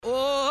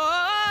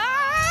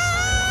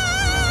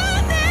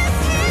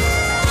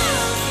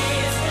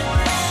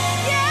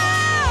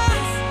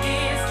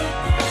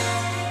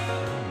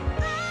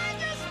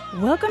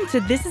Welcome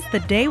to This is the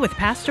Day with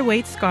Pastor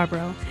Wade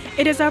Scarborough.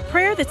 It is our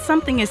prayer that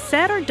something is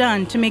said or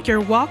done to make your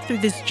walk through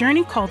this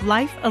journey called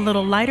life a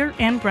little lighter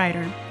and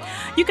brighter.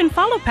 You can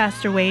follow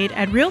Pastor Wade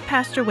at Real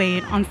Pastor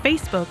Wade on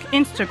Facebook,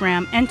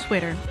 Instagram, and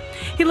Twitter.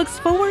 He looks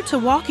forward to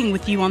walking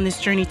with you on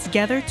this journey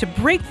together to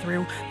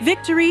breakthrough,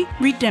 victory,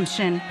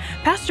 redemption.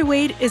 Pastor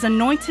Wade is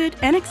anointed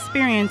and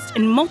experienced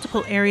in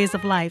multiple areas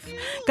of life.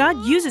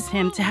 God uses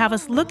him to have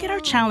us look at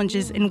our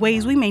challenges in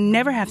ways we may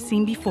never have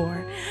seen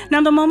before.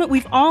 Now, the moment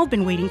we've all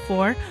been waiting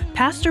for,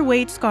 Pastor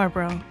Wade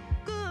Scarborough.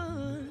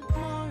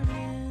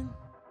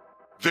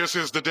 This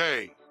is the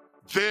day.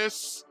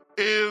 This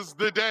is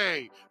the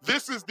day.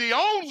 This is the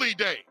only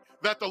day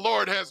that the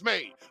Lord has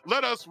made.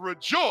 Let us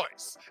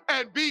rejoice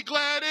and be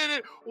glad in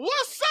it.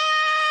 What's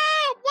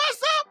up?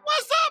 What's up?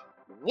 What's up?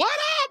 What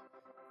up?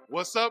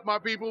 What's up, my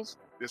peoples?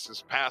 This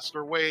is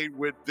Pastor Wade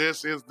with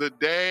This is the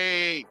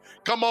Day.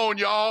 Come on,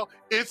 y'all.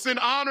 It's an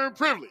honor and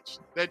privilege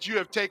that you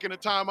have taken the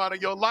time out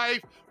of your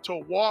life to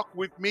walk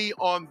with me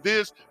on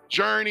this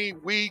journey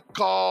we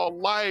call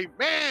life.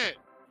 Man,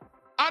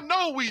 I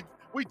know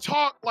we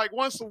talk like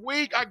once a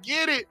week. I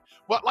get it.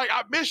 But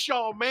I miss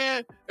y'all,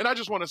 man. And I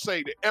just want to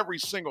say to every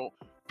single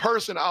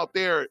person out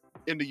there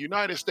in the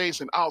United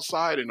States and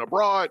outside and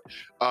abroad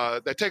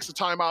that takes the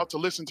time out to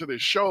listen to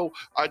this show,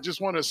 I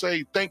just want to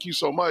say thank you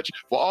so much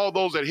for all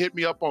those that hit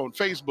me up on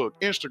Facebook,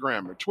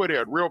 Instagram, and Twitter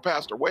at Real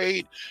Pastor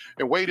Wade.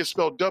 And Wade is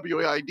spelled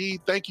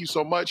W-A-I-D. Thank you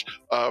so much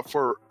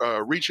for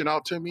reaching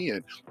out to me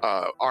and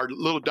our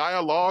little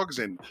dialogues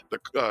and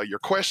your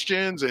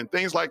questions and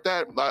things like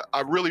that.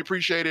 I really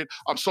appreciate it.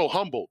 I'm so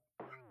humbled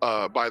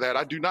by that.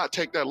 I do not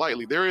take that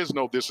lightly. There is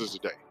no This is the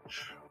Day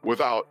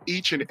without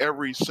each and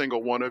every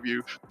single one of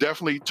you.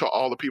 Definitely to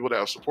all the people that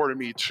have supported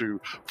me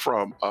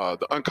from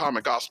the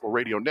Uncommon Gospel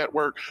Radio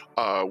Network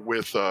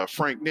with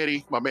Frank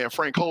Nitty, my man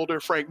Frank Holder,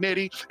 Frank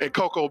Nitty, and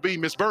Coco B,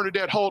 Miss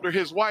Bernadette Holder,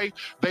 his wife.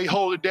 They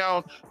hold it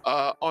down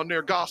on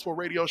their gospel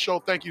radio show.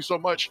 Thank you so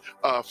much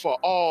for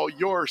all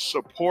your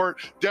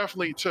support.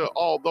 Definitely to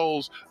all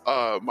those,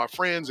 my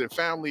friends and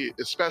family,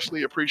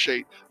 especially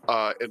appreciate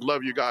and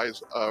love you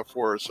guys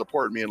for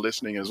supporting me and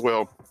listening as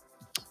well.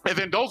 And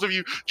then those of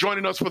you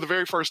joining us for the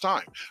very first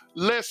time,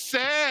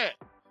 listen,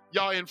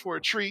 y'all in for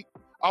a treat.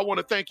 I want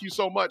to thank you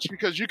so much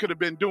because you could have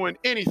been doing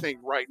anything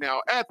right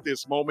now at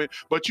this moment,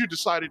 but you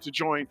decided to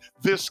join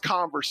this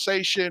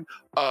conversation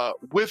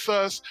with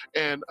us.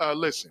 And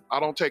listen, I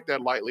don't take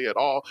that lightly at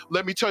all.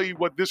 Let me tell you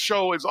what this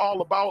show is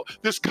all about.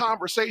 This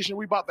conversation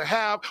we about to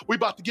have, we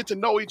about to get to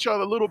know each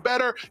other a little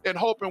better and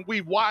hoping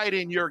we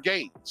widen your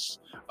gaze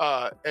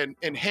and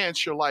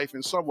enhance your life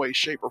in some way,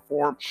 shape, or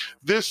form.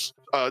 This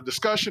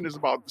discussion is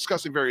about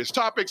discussing various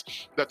topics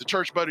that the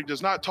church buddy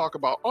does not talk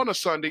about on a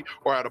Sunday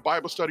or at a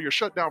Bible study or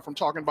shut down from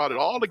talking about it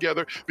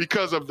altogether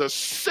because of the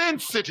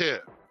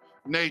sensitive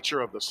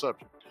nature of the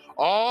subject.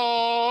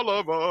 All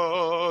of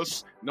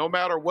us, no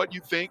matter what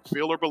you think,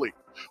 feel, or believe,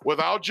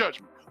 without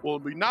judgment, will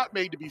be not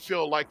made to be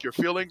feel like your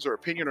feelings or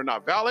opinion are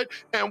not valid.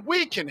 And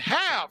we can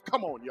have,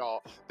 come on,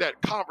 y'all,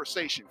 that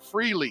conversation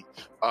freely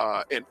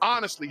and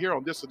honestly here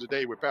on This is the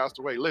Day with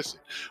Pastor Wade. Listen,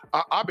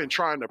 I've been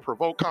trying to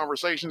provoke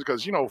conversations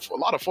because, you know, a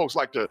lot of folks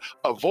like to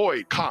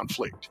avoid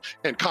conflict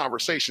and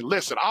conversation.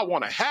 Listen, I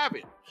want to have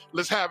it.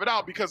 Let's have it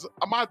out because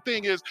my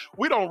thing is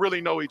we don't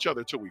really know each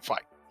other till we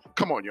fight.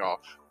 Come on,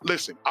 y'all.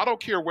 Listen, I don't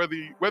care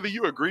whether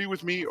you agree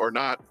with me or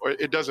not, or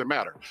it doesn't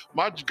matter.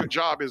 My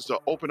job is to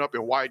open up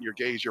and widen your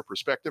gaze, your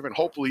perspective, and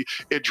hopefully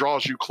it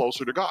draws you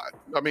closer to God.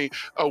 I mean,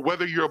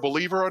 whether you're a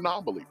believer or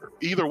non-believer,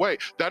 either way,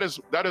 that is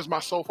my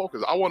sole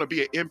focus. I want to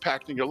be an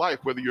impact in your life,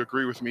 whether you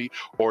agree with me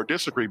or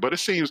disagree. But it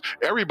seems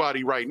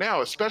everybody right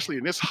now, especially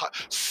in this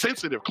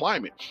sensitive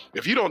climate,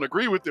 if you don't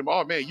agree with them,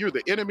 oh man, you're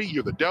the enemy,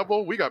 you're the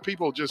devil. We got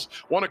people just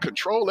want to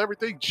control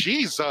everything.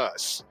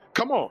 Jesus,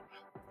 come on.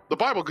 The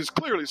Bible is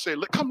clearly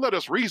saying, come let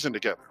us reason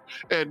together.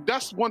 And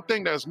that's one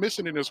thing that's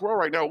missing in this world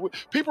right now.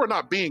 People are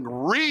not being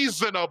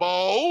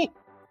reasonable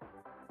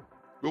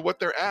with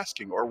what they're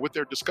asking or with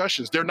their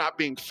discussions. They're not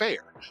being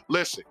fair.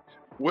 Listen,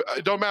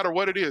 it don't matter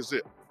what it is.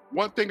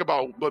 One thing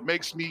about what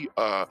makes me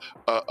a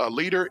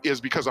leader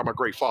is because I'm a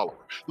great follower.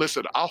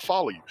 Listen, I'll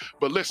follow you.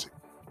 But listen,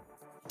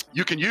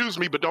 you can use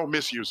me, but don't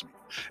misuse me.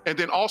 And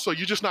then also,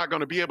 you're just not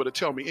going to be able to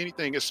tell me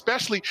anything,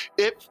 especially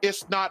if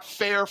it's not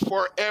fair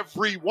for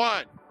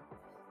everyone.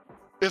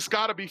 It's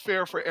got to be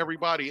fair for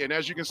everybody. And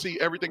as you can see,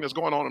 everything that's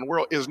going on in the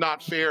world is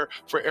not fair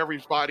for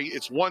everybody.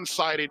 It's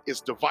one-sided.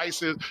 It's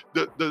divisive.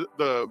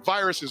 The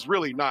virus is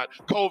really not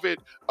COVID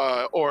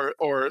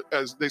or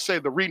as they say,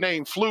 the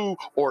renamed flu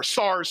or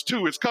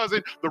SARS-2, its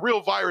cousin. The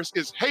real virus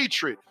is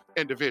hatred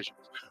and divisions.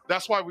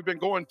 That's why we've been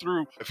going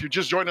through, if you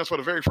just joined us for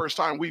the very first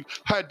time, we've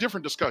had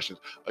different discussions.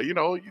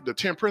 The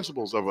 10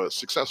 principles of a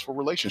successful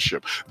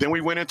relationship. Then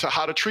we went into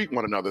how to treat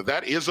one another.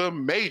 That is a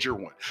major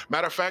one.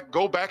 Matter of fact,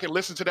 go back and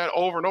listen to that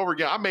over and over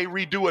again. I may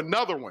redo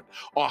another one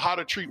on how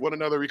to treat one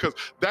another because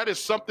that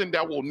is something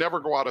that will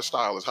never go out of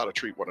style, is how to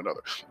treat one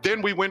another.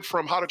 Then we went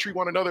from how to treat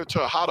one another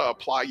to how to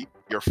apply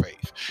your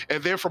faith.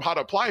 And then from how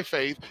to apply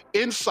faith,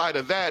 inside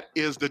of that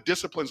is the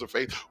disciplines of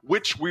faith,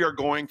 which we are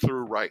going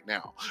through right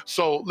now.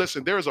 So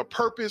listen, there is a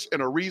purpose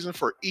and a reason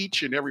for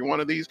each and every one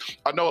of these.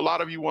 I know a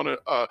lot of you want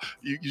to,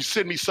 you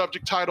send me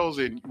subject titles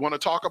and you want to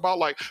talk about,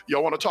 like,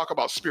 y'all want to talk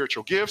about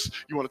spiritual gifts.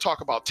 You want to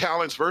talk about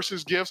talents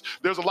versus gifts.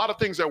 There's a lot of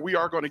things that we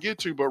are going to get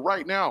to, but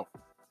right now,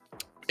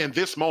 in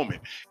this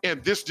moment,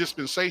 in this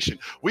dispensation,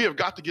 we have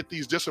got to get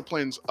these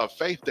disciplines of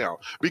faith down,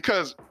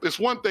 because it's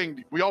one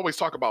thing we always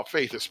talk about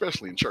faith,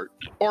 especially in church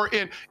or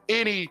in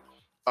any,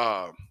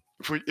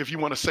 if you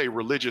want to say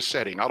religious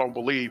setting. I don't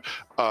believe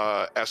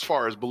as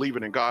far as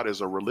believing in God is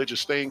a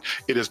religious thing.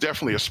 It is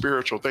definitely a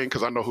spiritual thing,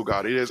 because I know who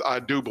God is. I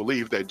do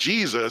believe that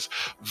Jesus,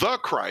 the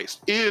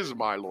Christ, is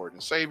my Lord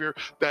and Savior.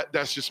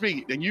 That's just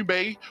me. And you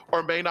may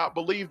or may not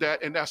believe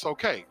that, and that's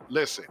okay.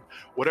 Listen,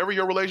 whatever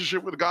your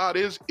relationship with God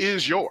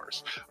is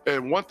yours.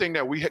 And one thing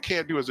that we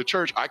can't do as a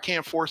church, I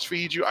can't force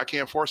feed you. I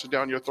can't force it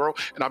down your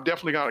throat. And I'm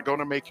definitely not going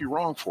to make you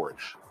wrong for it.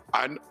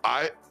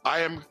 I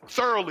am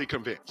thoroughly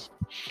convinced.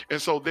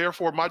 And so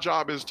therefore, my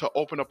job is to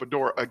open up a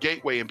door, a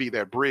gateway, and be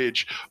that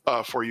bridge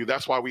for you.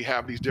 That's why we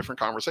have these different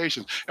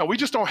conversations. And we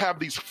just don't have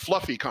these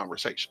fluffy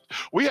conversations.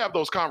 We have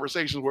those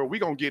conversations where we're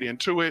going to get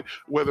into it,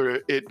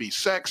 whether it be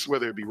sex,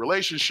 whether it be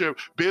relationship,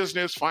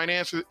 business,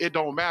 finances, it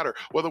don't matter.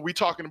 Whether we're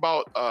talking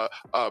about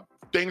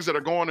things that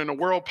are going in the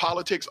world,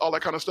 politics, all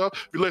that kind of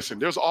stuff. Listen,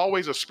 there's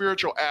always a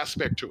spiritual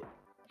aspect to it.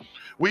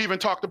 We even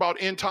talked about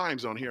end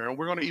times on here, and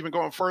we're going to even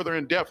go in further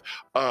in depth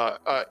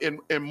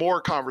in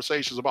more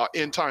conversations about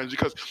end times,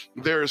 because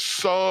there's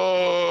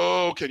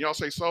can y'all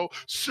say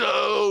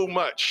so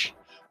much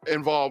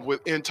involved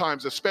with end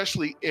times,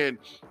 especially in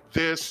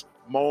this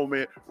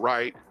moment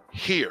right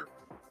here.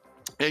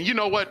 And you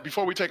know what?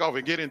 Before we take off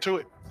and get into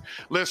it,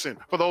 listen,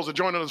 for those that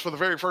joining us for the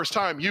very first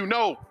time,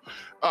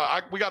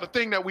 we got a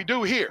thing that we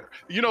do here.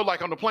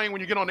 Like on the plane,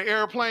 when you get on the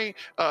airplane,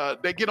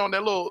 they get on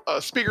that little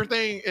speaker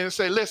thing and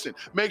say, listen,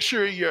 make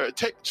sure your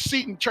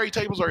seat and tray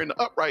tables are in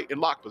the upright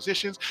and locked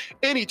positions.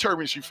 Any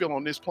turbulence you feel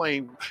on this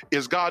plane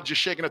is God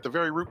just shaking at the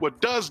very root what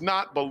does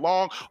not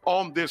belong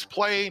on this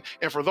plane.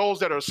 And for those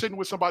that are sitting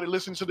with somebody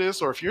listening to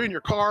this, or if you're in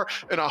your car,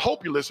 and I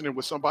hope you're listening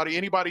with somebody,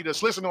 anybody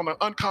that's listening on the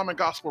Uncommon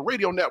Gospel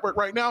Radio Network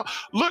right now,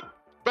 look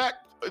back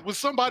with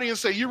somebody and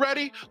say, you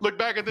ready? Look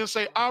back and then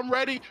say, I'm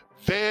ready.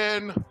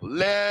 Then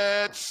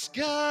let's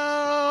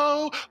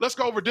go. Let's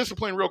go over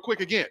discipline real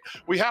quick again.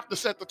 We have to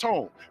set the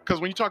tone, because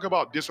when you talk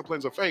about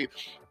disciplines of faith,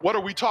 what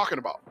are we talking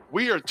about?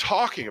 We are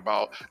talking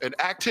about an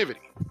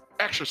activity,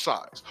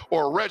 exercise,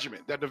 or a regimen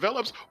that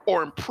develops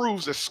or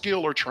improves a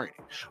skill or training.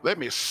 Let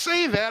me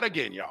say that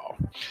again, y'all.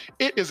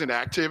 It is an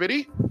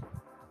activity.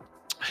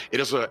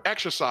 It is an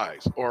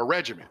exercise or a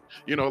regimen,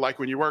 like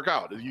when you work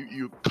out,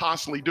 you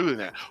constantly doing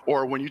that.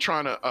 Or when you're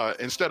trying to,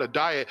 instead of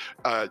diet,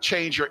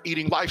 change your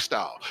eating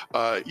lifestyle,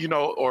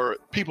 or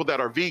people that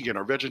are vegan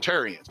or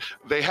vegetarians,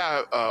 they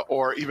have,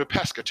 or even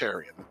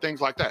pescatarian,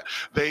 things like that.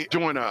 They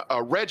doing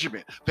a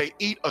regimen. They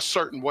eat a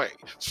certain way.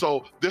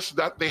 So that's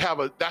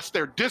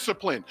their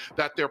discipline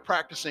that they're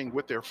practicing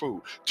with their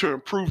food to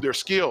improve their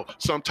skill,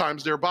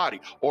 sometimes their body,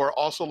 or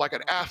also like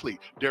an athlete,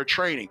 their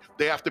training.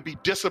 They have to be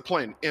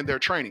disciplined in their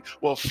training.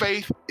 Well,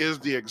 faith is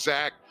the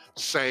exact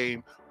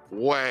same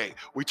way.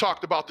 We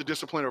talked about the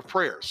discipline of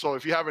prayer. So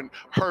if you haven't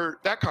heard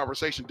that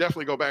conversation,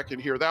 definitely go back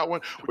and hear that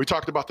one. We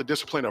talked about the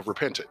discipline of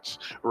repentance.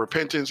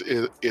 Repentance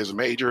is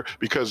major,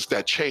 because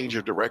that change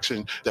of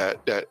direction,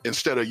 that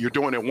instead of you're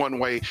doing it one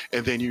way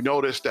and then you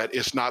notice that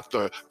it's not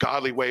the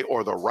godly way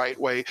or the right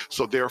way,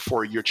 so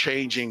therefore you're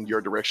changing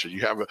your direction.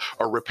 You have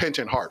a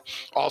repentant heart.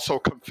 Also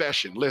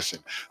confession. Listen,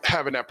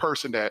 having that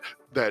person that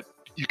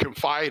you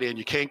confide in.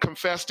 You can't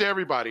confess to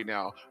everybody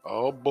now.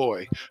 Oh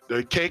boy,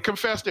 you can't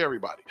confess to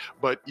everybody,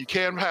 but you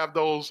can have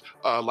those,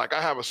 like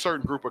I have a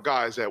certain group of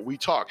guys that we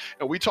talk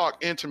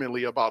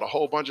intimately about a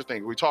whole bunch of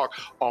things. We talk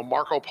on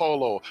Marco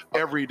Polo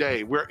every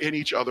day. We're in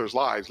each other's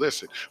lives.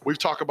 Listen, we've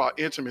talked about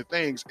intimate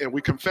things and we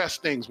confess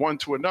things one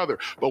to another,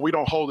 but we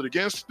don't hold it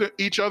against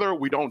each other.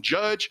 We don't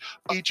judge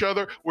each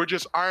other. We're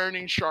just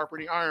ironing,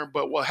 sharpening iron.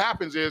 But what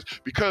happens is,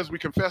 because we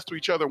confess to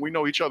each other and we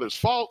know each other's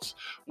faults,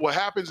 what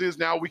happens is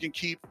now we can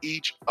keep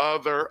each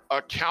other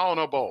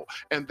accountable.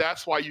 And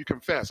that's why you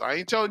confess. I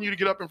ain't telling you to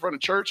get up in front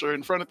of church or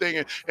in front of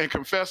thing and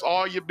confess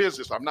all your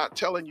business. I'm not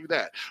telling you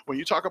that. When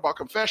you talk about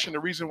confession, the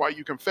reason why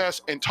you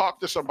confess and talk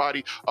to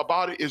somebody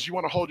about it is you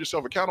want to hold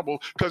yourself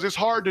accountable, because it's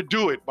hard to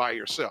do it by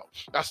yourself.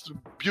 That's the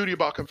beauty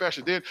about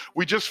confession. Then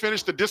we just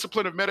finished the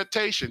discipline of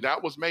meditation.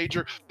 That was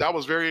major. That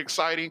was very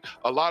exciting.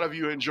 A lot of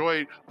you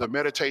enjoyed the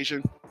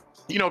meditation.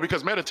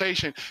 Because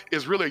meditation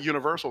is really a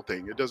universal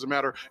thing. It doesn't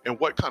matter in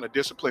what kind of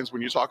disciplines.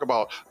 When you talk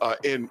about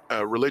in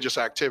religious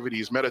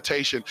activities,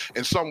 meditation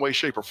in some way,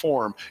 shape, or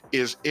form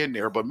is in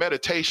there. But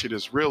meditation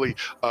is really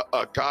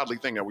a godly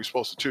thing that we're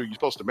supposed to do. You're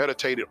supposed to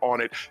meditate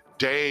on it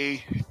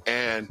day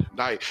and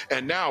night.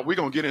 And now we're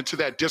going to get into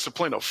that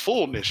discipline of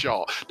fullness,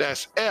 y'all.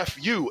 That's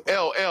FULLNESS,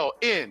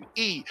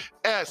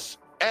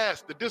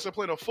 the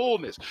discipline of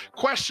fullness.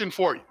 Question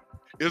for you.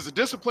 Is the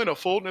discipline of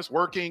fullness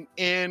working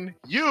in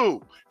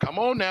you? Come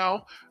on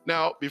now.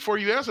 Now, before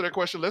you answer that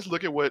question, let's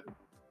look at what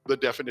the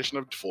definition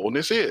of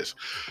fullness is.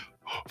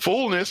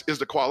 Fullness is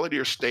the quality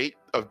or state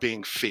of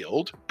being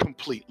filled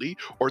completely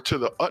or to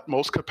the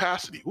utmost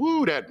capacity.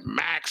 Ooh, that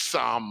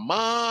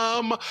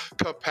maximum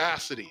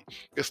capacity.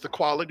 It's the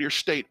quality or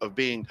state of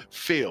being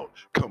filled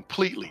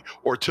completely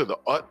or to the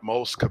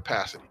utmost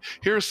capacity.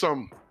 Here's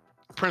some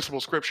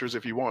principal scriptures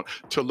if you want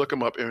to look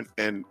them up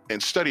and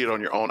study it on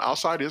your own.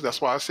 Outside is,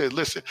 that's why I said,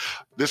 listen,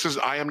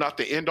 I am not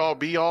the end all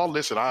be all.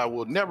 Listen, I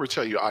will never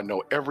tell you I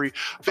know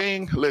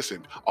everything.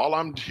 Listen, all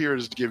I'm here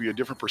is to give you a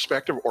different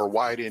perspective or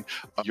widen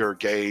your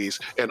gaze.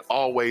 And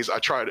always I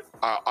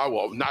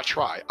will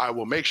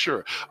make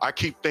sure I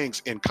keep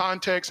things in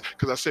context,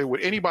 because I say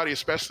with anybody,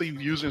 especially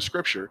using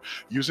scripture,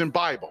 using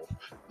Bible,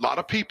 a lot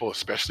of people,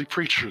 especially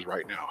preachers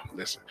right now,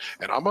 listen,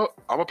 and I'm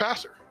a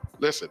pastor.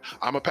 Listen,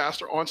 I'm a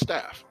pastor on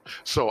staff,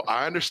 so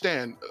I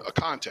understand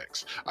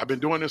context. I've been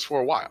doing this for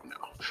a while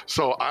now,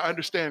 so I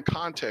understand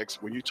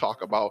context when you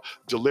talk about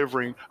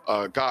delivering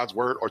God's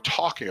word or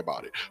talking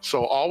about it.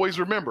 So always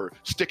remember,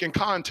 stick in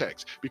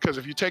context, because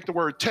if you take the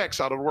word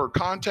text out of the word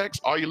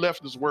context, all you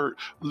left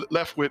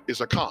with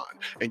is a con,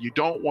 and you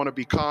don't want to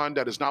be con.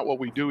 That is not what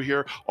we do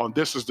here on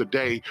This Is the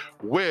Day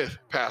with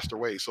Pastor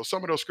Wade. So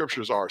some of those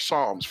scriptures are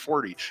Psalms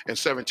 40 and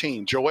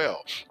 17,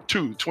 Joel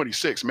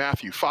 2:26,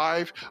 Matthew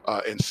 5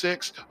 and 6,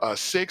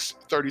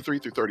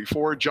 6:33 through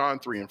 34, John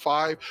 3 and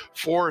 5,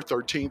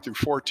 4:13 through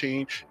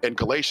 14, and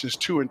Galatians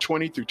 2 and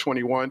 20 through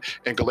 21,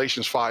 and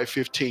Galatians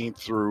 5:15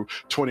 through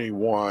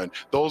 21.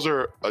 Those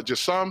are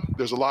just some.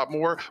 There's a lot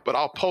more, but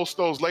I'll post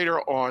those later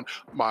on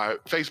my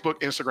Facebook,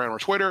 Instagram, or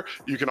Twitter.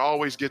 You can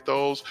always get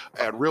those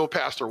at Real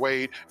Pastor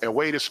Wade, and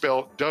Wade is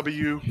spelled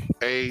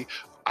W-A-I-D.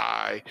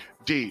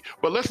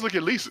 But let's look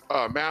at least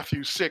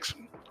Matthew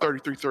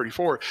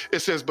 6:33-34.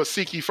 It says, but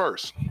seek ye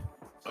first.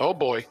 Oh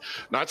boy,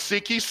 not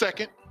seek ye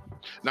second,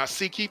 not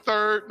seek ye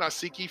third, not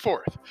seek ye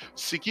fourth.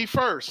 Seek ye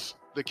first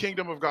the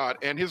kingdom of God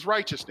and his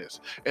righteousness,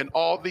 and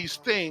all these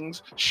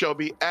things shall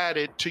be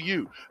added to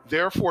you.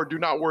 Therefore, do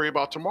not worry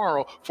about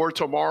tomorrow, for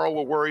tomorrow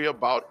will worry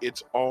about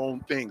its own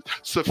things.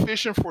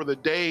 Sufficient for the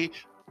day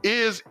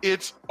is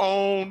its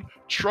own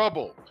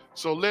trouble.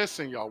 So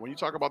listen, y'all, when you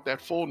talk about that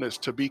fullness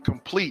to be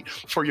complete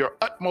for your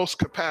utmost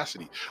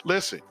capacity,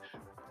 listen,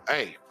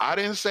 hey, I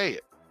didn't say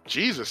it.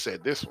 Jesus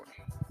said this one.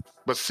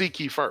 But seek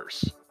ye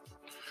first.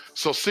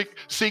 So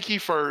seek ye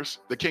first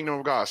the kingdom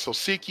of God. So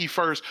seek ye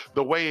first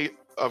the way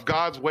of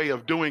God's way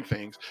of doing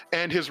things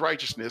and his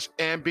righteousness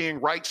and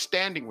being right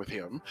standing with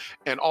him.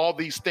 And all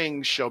these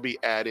things shall be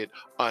added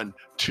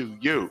unto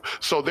you.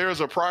 So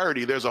there's a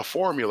priority, there's a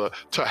formula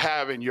to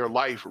having your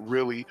life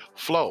really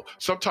flow.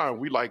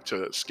 Sometimes we like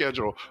to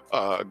schedule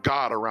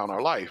God around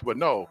our life, but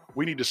no,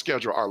 we need to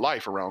schedule our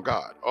life around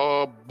God.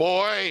 Oh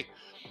boy,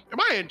 am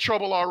I in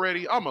trouble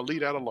already? I'm gonna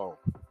leave that alone.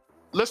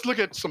 Let's look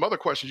at some other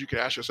questions you can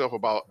ask yourself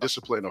about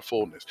discipline of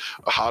fullness.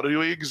 How do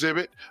you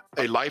exhibit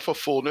a life of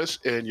fullness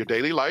in your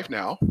daily life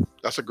now?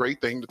 That's a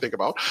great thing to think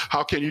about.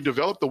 How can you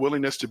develop the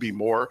willingness to be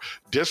more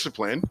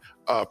disciplined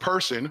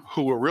person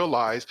who will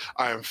realize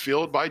I am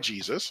filled by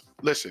Jesus?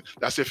 Listen,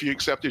 that's if you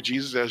accepted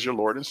Jesus as your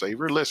Lord and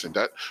Savior. Listen,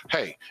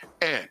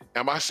 and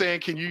am I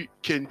saying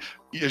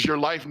is your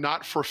life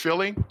not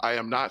fulfilling? I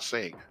am not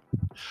saying that.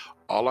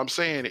 All I'm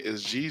saying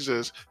is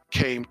Jesus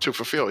came to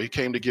fulfill. He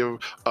came to give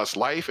us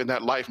life, and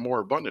that life more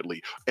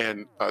abundantly.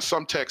 And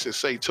some texts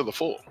say to the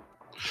full.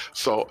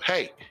 So,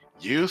 hey,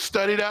 you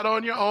study that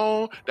on your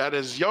own. That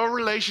is your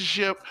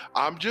relationship.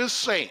 I'm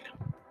just saying.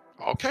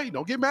 Okay,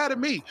 don't get mad at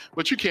me,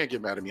 but you can't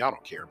get mad at me. I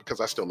don't care, because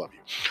I still love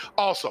you.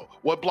 Also,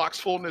 what blocks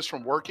fullness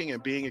from working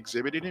and being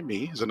exhibited in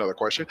me is another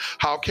question.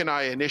 How can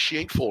I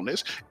initiate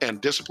fullness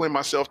and discipline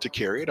myself to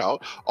carry it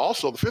out?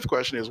 Also, the fifth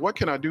question is, what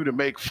can I do to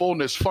make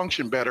fullness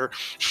function better,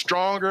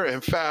 stronger,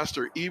 and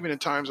faster, even in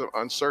times of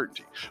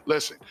uncertainty?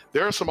 Listen,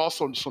 there are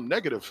also some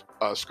negative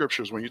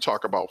scriptures when you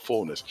talk about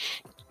fullness.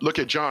 Look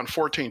at John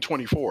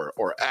 14:24,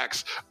 or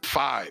Acts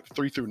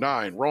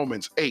 5:3-9,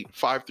 Romans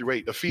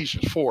 8:5-8,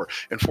 Ephesians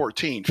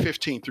 4:14,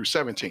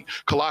 15-17,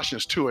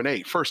 Colossians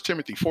 2:8, 1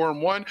 Timothy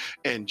 4:1,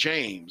 and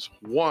James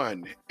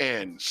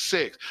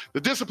 1:6. The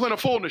discipline of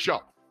fullness,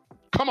 y'all.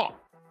 Come on.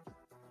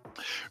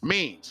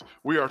 Means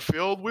we are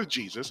filled with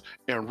Jesus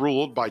and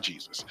ruled by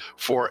Jesus.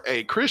 For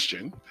a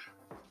Christian,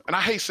 and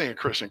I hate saying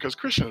Christian, because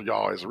Christian,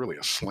 y'all, is really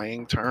a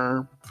slang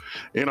term.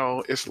 You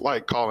know, it's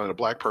like calling a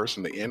black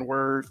person the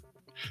N-word.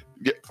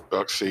 Yeah,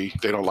 see,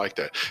 they don't like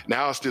that.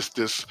 Now it's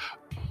this,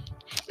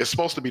 it's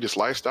supposed to be this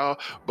lifestyle,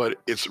 but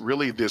it's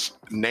really this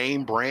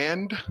name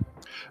brand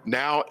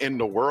now in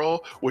the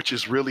world, which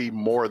is really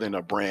more than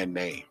a brand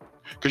name.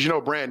 Because,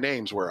 brand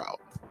names wear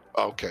out.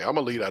 Okay, I'm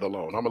gonna leave that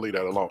alone.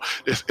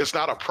 It's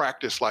not a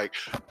practice like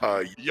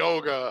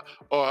yoga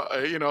or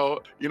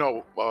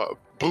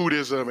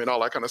Buddhism and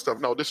all that kind of stuff.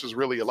 No, this is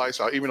really a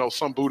lifestyle. Even though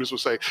some Buddhists would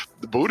say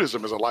the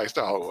Buddhism is a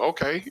lifestyle.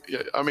 Okay,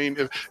 I mean,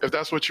 if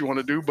that's what you want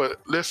to do.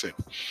 But listen,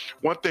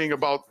 one thing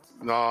about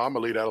no, I'm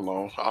gonna leave that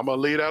alone. I'm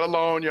gonna leave that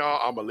alone, y'all.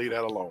 I'm gonna leave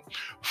that alone.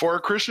 For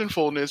Christian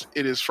fullness,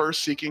 it is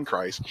first seeking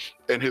Christ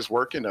and his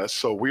work in us,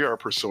 so we are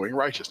pursuing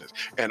righteousness,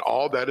 and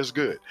all that is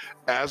good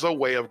as a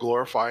way of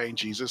glorifying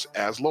Jesus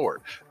as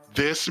Lord.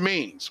 This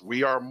means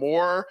we are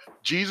more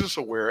Jesus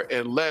aware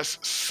and less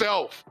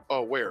self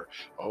aware.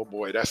 Oh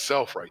boy, that's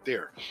self right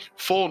there.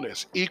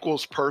 Fullness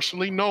equals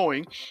personally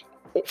knowing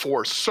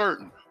for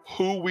certain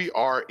who we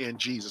are in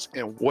Jesus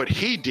and what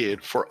he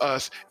did for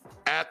us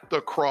at the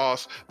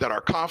cross, that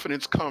our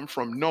confidence comes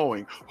from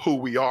knowing who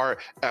we are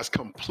as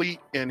complete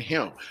in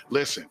him.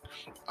 Listen,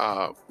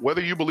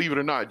 whether you believe it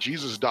or not,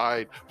 Jesus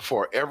died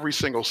for every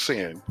single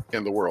sin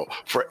in the world,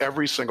 for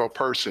every single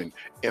person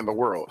in the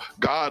world.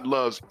 God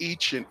loves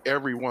each and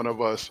every one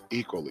of us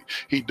equally.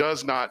 He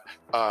does not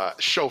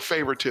show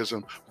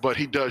favoritism, but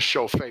he does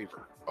show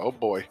favor. Oh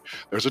boy,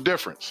 there's a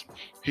difference.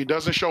 He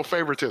doesn't show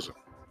favoritism.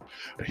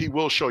 He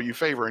will show you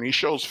favor, and he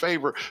shows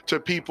favor to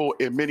people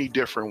in many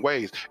different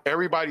ways.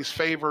 Everybody's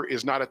favor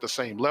is not at the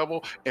same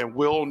level and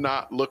will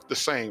not look the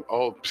same.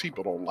 Oh,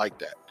 people don't like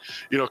that,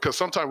 because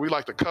sometimes we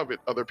like to covet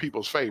other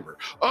people's favor.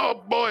 Oh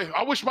boy,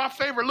 I wish my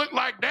favor looked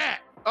like that.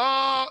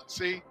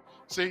 See,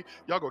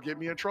 y'all gonna get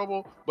me in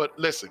trouble. But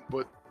listen,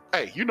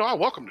 hey, I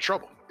welcome the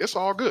trouble. It's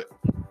all good.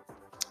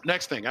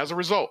 Next thing, as a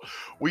result,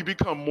 we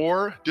become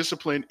more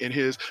disciplined in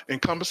his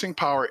encompassing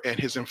power and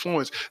his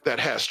influence that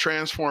has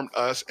transformed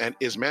us and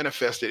is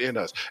manifested in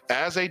us.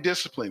 As a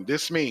discipline,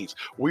 this means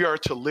we are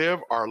to live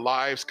our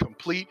lives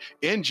complete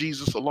in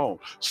Jesus alone.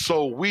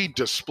 So we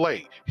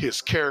display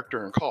his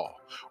character and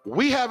call.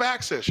 We have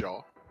access,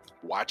 y'all.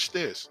 Watch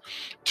this,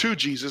 to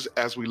Jesus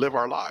as we live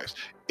our lives.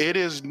 It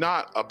is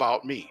not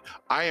about me.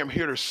 I am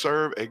here to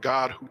serve a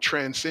God who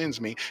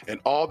transcends me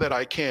and all that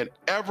I can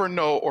ever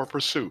know or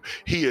pursue.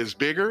 He is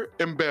bigger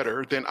and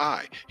better than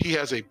I. He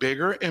has a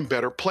bigger and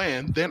better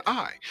plan than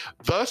I.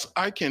 Thus,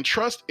 I can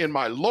trust in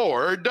my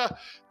Lord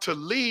to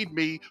lead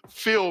me,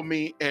 fill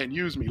me, and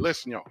use me.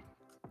 Listen, y'all,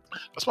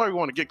 that's why we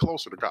want to get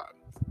closer to God.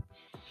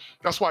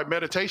 That's why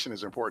meditation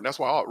is important. That's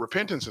why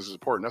repentance is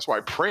important. That's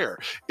why prayer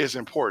is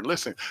important.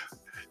 Listen,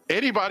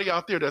 anybody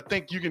out there that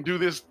think you can do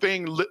this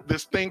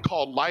thing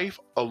called life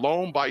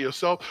alone by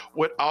yourself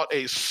without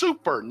a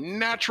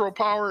supernatural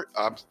power,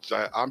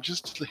 I'm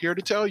just here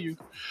to tell you,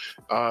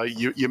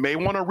 you may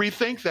want to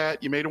rethink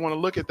that. You may want to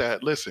look at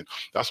that. Listen,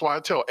 that's why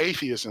I tell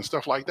atheists and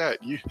stuff like that.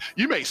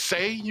 You may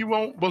say you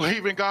won't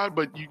believe in God,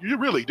 but you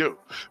really do,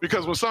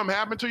 because when something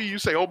happened to you, you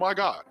say, "Oh my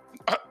God."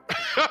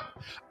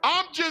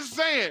 I'm just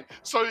saying.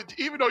 So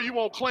even though you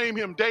won't claim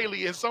him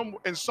daily, in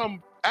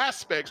some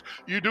aspects,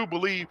 you do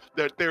believe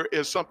that there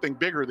is something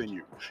bigger than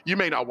you. You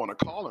may not want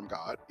to call him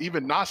God.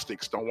 Even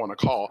Gnostics don't want to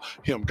call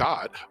him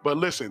God. But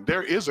listen,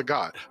 there is a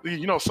God.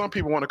 Some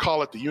people want to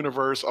call it the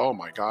universe. Oh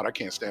my God, I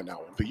can't stand that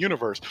one. The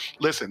universe.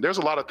 Listen, there's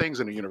a lot of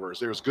things in the universe.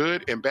 There's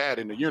good and bad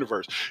in the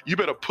universe. You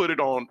better put it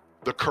on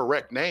the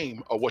correct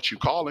name of what you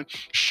call him.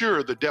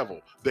 Sure, the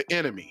devil, the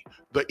enemy,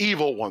 the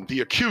evil one,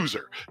 the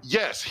accuser.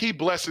 Yes, he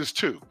blesses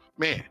too.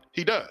 Man,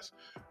 he does.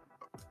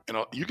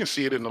 You can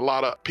see it in a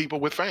lot of people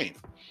with fame.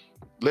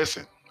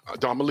 Listen, I'm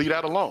going to leave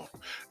that alone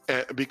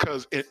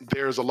because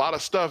there's a lot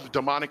of stuff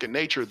demonic in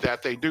nature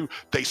that they do.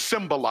 They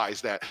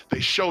symbolize that. They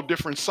show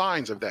different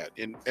signs of that.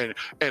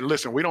 And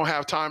listen, we don't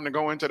have time to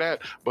go into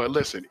that, but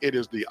listen, it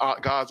is the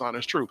God's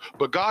honest truth.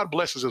 But God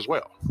blesses as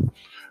well.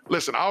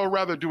 Listen, I would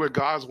rather do it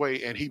God's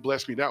way and he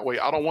blessed me that way.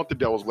 I don't want the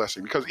devil's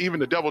blessing, because even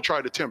the devil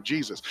tried to tempt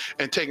Jesus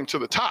and take him to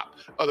the top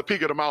of the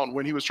peak of the mountain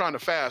when he was trying to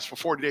fast for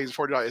 40 days and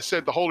 40 nights. It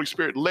said the Holy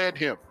Spirit led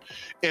him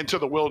into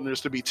the wilderness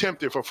to be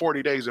tempted for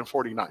 40 days and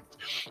 40 nights.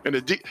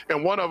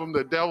 And one of them,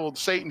 the devil,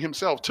 Satan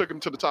himself, took him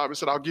to the top and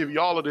said, "I'll give you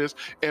all of this."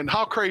 And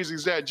how crazy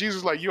is that?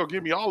 Jesus like, "You'll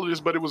give me all of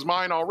this, but it was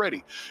mine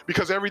already,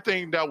 because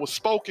everything that was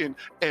spoken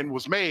and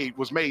was made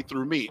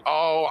through me.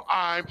 Oh,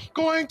 I'm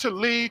going to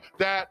leave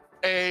that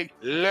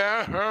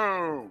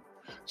alone."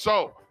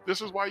 So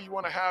this is why you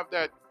want to have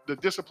the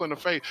discipline of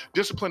faith,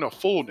 discipline of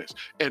fullness.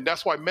 And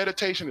that's why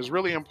meditation is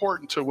really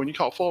important to, when you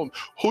call fullness,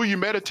 who are you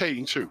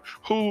meditating to?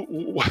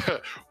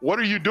 What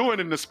are you doing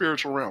in the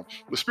spiritual realm?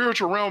 The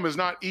spiritual realm is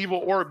not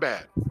evil or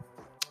bad.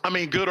 I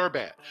mean, good or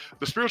bad.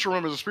 The spiritual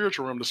realm is a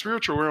spiritual realm. The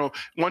spiritual realm,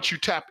 once you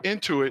tap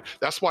into it,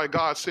 that's why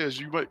God says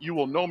you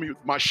will know me.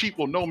 My sheep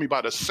will know me by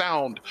the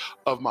sound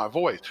of my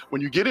voice.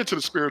 When you get into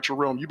the spiritual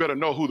realm, you better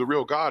know who the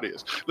real God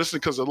is. Listen,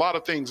 because a lot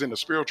of things in the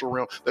spiritual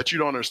realm that you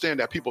don't understand,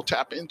 that people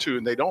tap into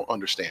and they don't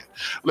understand.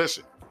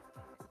 Listen,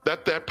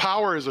 that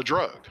power is a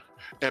drug,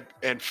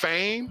 and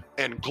fame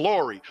and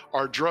glory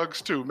are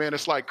drugs too. Man,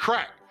 it's like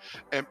crack.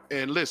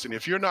 And listen,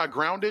 if you're not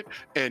grounded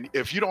and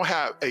if you don't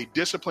have a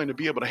discipline to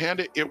be able to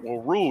handle it, it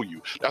will rule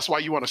you. That's why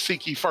you want to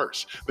seek ye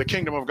first the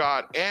kingdom of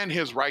God and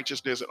his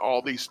righteousness, and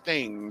all these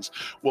things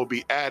will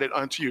be added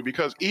unto you.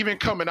 Because even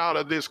coming out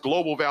of this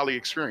global valley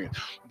experience,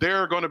 there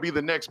are going to be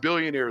the next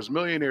billionaires,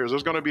 millionaires.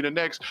 There's going to be the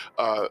next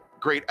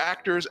great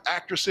actors,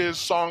 actresses,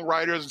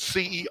 songwriters,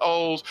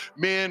 CEOs,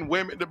 men,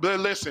 women.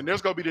 Listen,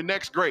 there's going to be the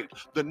next great.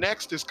 The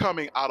next is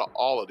coming out of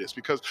all of this,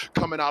 because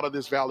coming out of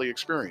this valley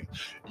experience,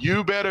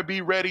 you better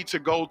be ready to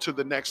go to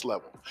the next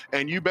level,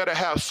 and you better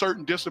have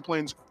certain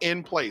disciplines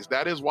in place.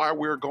 That is why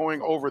we're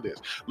going over this.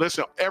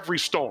 Listen, every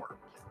storm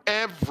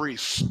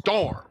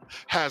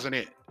has an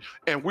end,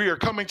 and we are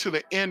coming to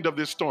the end of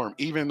this storm,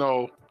 even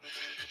though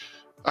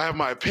I have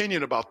my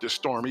opinion about this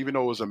storm, even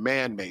though it was a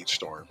man-made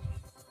storm.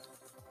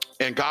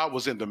 And God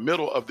was in the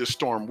middle of this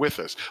storm with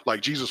us,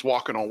 like Jesus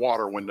walking on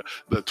water when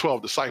the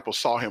 12 disciples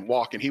saw him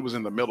walking. He was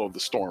in the middle of the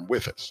storm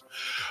with us.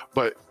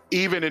 But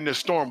even in this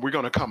storm, we're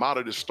going to come out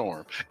of this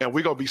storm and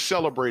we're going to be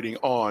celebrating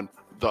on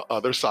the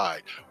other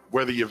side.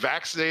 Whether you're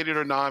vaccinated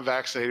or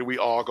non-vaccinated, we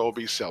all go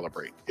be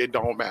celebrating. It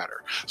don't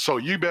matter. So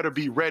you better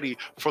be ready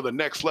for the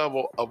next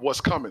level of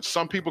what's coming.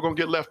 Some people going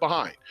to get left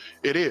behind.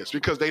 It is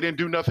because they didn't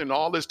do nothing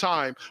all this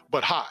time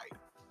but hide.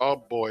 Oh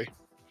boy.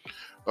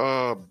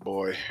 Oh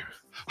boy.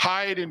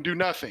 Hide and do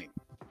nothing.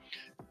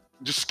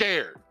 Just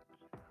scared.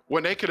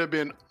 When they could have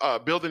been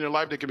building their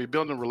life, they could be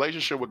building a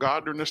relationship with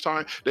God during this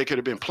time. They could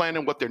have been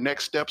planning what their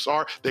next steps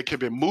are. They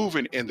could have been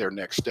moving in their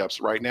next steps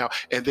right now.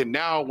 And then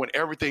now when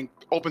everything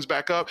opens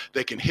back up,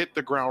 they can hit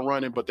the ground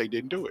running, but they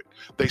didn't do it.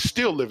 They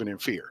still living in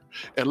fear.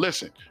 And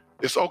listen,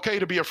 it's okay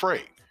to be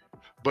afraid,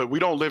 but we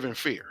don't live in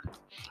fear.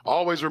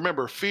 Always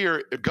remember,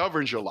 fear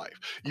governs your life.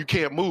 You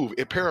can't move.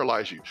 It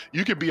paralyzes you.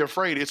 You can be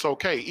afraid. It's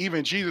okay.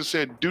 Even Jesus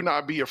said, do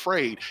not be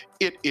afraid.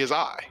 It is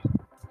I.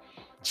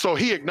 So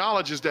he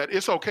acknowledges that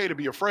it's okay to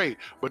be afraid,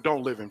 but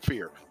don't live in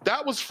fear.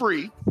 That was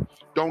free.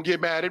 Don't get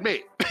mad at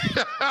me.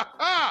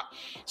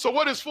 So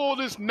what is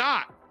fullness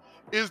not?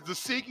 Is the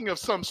seeking of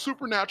some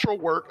supernatural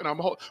work, and I'm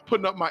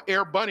putting up my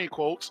Air Bunny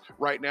quotes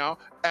right now,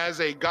 as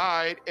a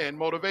guide and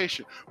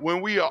motivation when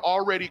we are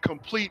already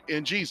complete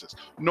in Jesus.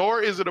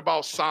 Nor is it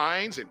about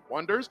signs and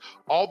wonders,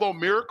 although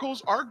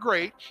miracles are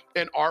great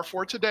and are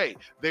for today.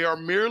 They are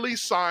merely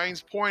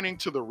signs pointing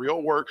to the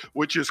real work,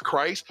 which is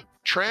Christ's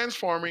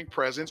transforming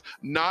presence,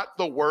 not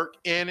the work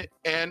in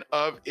and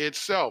of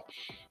itself.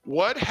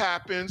 What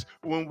happens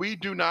when we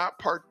do not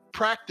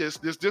practice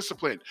this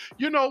discipline?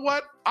 You know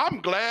what?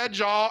 I'm glad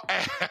y'all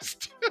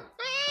asked.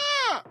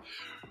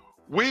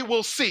 We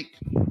will seek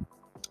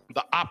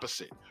the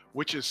opposite,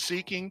 which is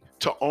seeking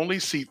to only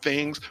see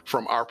things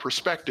from our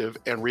perspective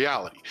and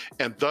reality,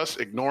 and thus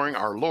ignoring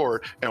our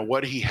Lord and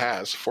what he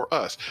has for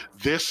us.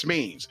 This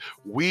means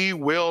we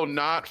will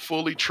not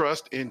fully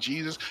trust in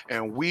Jesus,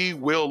 and we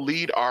will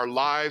lead our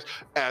lives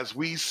as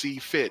we see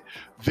fit.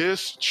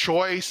 This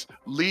choice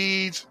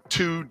leads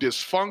to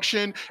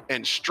dysfunction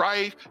and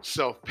strife,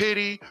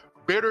 self-pity,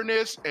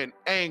 bitterness and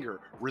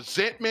anger,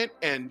 resentment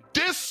and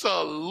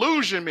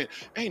disillusionment.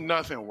 Ain't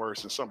nothing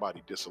worse than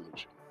somebody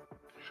disillusioned.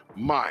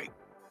 My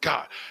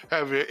God,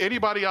 have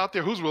anybody out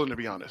there who's willing to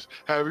be honest?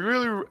 Have you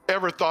really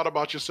ever thought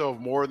about yourself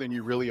more than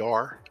you really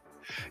are?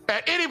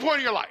 At any point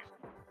in your life?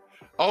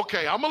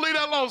 Okay, I'm gonna leave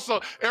that alone.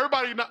 So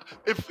everybody,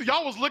 if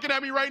y'all was looking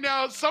at me right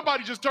now,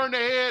 somebody just turned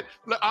their head.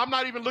 I'm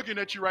not even looking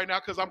at you right now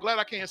because I'm glad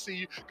I can't see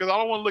you because I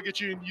don't want to look at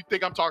you and you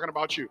think I'm talking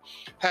about you.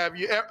 Have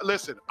you ever,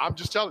 listen, I'm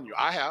just telling you,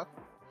 I have.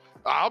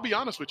 I'll be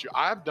honest with you.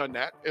 I've done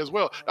that as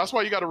well. That's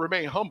why you got to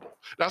remain humble.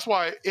 That's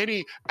why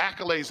any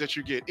accolades that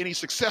you get, any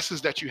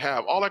successes that you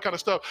have, all that kind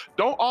of stuff,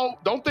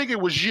 don't think it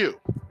was you.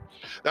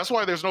 That's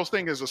why there's no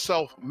thing as a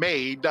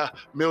self-made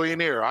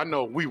millionaire. I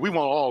know we want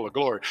all the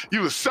glory.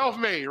 You was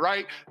self-made,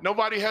 right?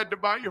 Nobody had to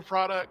buy your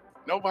product.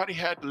 Nobody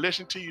had to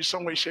listen to you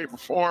some way, shape, or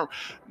form.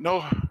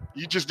 No,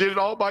 you just did it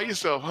all by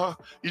yourself, huh?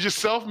 You just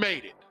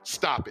self-made it.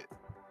 Stop it.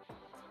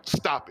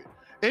 Stop it.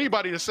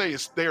 Anybody that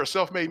says they are a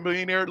self-made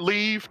millionaire,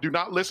 leave. Do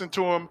not listen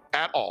to them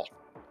at all.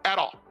 At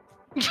all.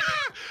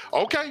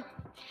 Okay.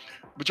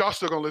 But y'all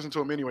still gonna listen to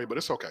them anyway, but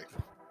it's okay.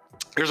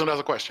 Here's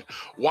another question.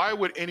 Why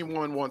would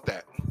anyone want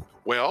that?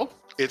 Well,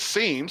 it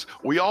seems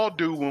we all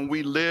do when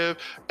we live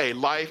a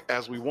life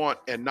as we want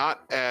and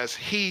not as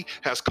he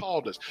has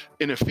called us.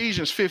 In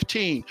Ephesians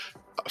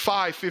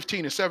 5,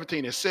 15, and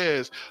 17, it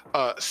says,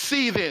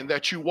 see then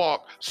that you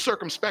walk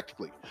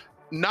circumspectly,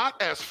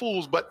 not as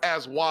fools, but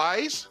as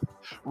wise,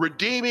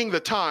 redeeming the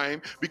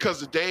time because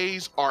the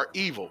days are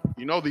evil.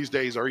 You know these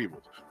days are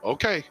evil.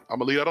 Okay, I'm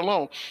gonna leave that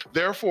alone.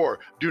 Therefore,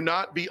 do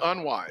not be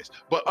unwise,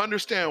 but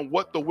understand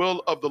what the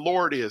will of the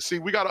Lord is. See,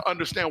 we got to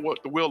understand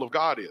what the will of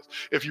God is.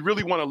 If you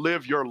really want to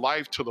live your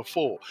life to the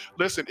full,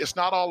 listen, it's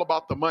not all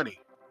about the money.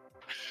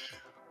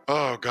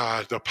 Oh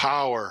God, the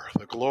power,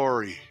 the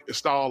glory.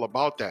 It's not all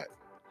about that.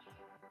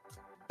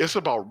 It's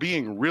about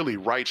being really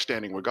right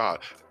standing with God.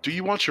 Do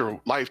you want your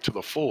life to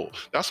the full?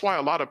 That's why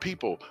a lot of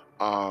people,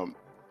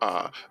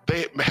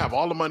 they have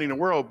all the money in the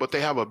world, but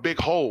they have a big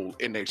hole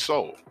in their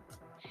soul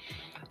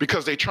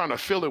because they're trying to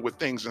fill it with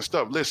things and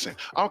stuff. Listen,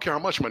 I don't care how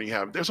much money you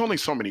have. There's only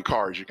so many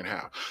cars you can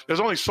have. There's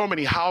only so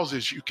many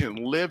houses you can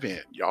live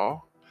in,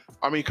 y'all.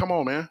 I mean, come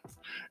on, man.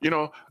 You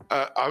know,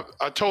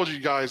 I told you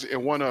guys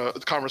in one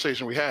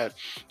conversation we had,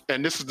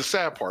 and this is the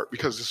sad part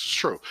because this is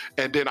true.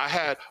 And then I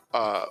had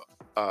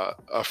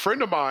a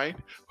friend of mine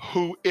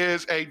who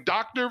is a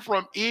doctor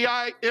from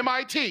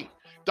MIT,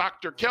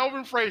 Dr.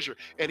 Kelvin Frazier,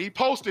 and he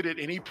posted it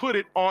and he put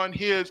it on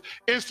his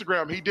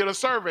Instagram. He did a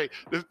survey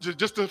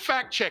just to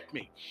fact check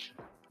me.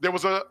 There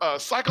was a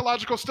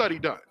psychological study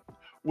done.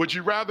 Would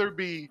you rather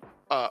be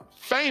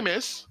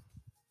famous?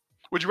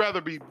 Would you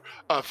rather be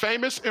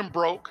famous and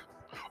broke,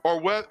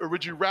 or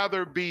would you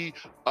rather be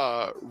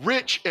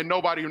rich and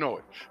nobody know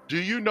it? Do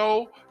you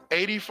know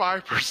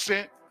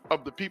 85%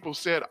 of the people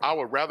said I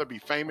would rather be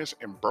famous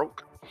and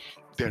broke?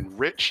 then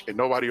rich and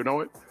nobody will know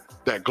it,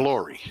 that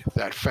glory,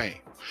 that fame.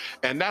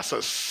 And that's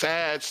a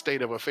sad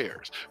state of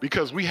affairs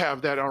because we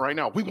have that on right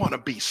now. We want to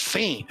be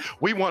seen.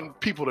 We want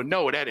people to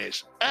know that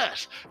it's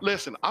us.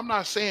 Listen, I'm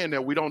not saying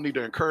that we don't need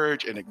to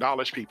encourage and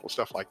acknowledge people,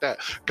 stuff like that.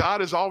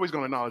 God is always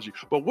going to acknowledge you.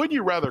 But wouldn't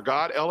you rather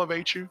God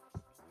elevate you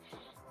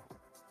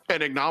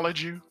and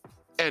acknowledge you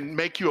and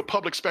make you a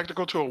public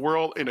spectacle to a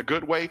world in a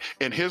good way,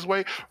 in his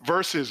way,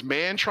 versus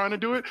man trying to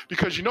do it?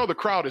 Because the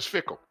crowd is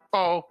fickle.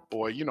 Oh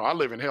boy, I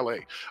live in LA.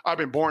 I've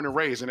been born and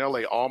raised in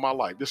LA all my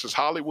life. This is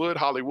Hollywood.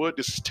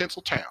 This is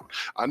Tinseltown.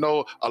 I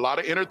know a lot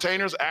of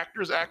entertainers,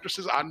 actors,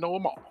 actresses. I know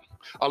them all,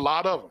 a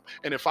lot of them.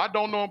 And if I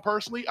don't know them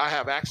personally, I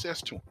have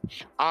access to them.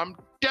 I'm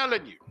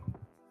telling you,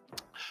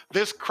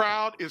 this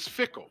crowd is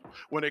fickle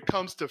when it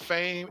comes to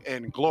fame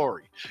and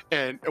glory.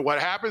 And what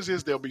happens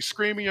is they'll be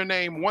screaming your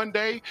name one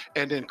day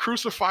and then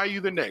crucify you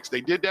the next.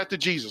 They did that to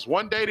Jesus.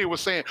 One day they were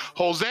saying,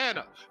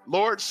 Hosanna,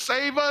 Lord,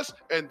 save us.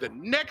 And the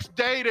next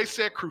day they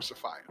said,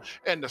 crucify him.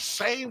 And the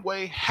same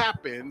way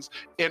happens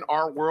in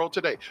our world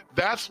today.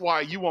 That's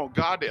why you want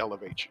God to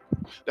elevate you.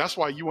 That's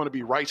why you want to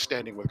be right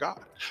standing with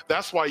God.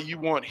 That's why you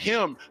want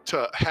him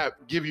to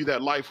give you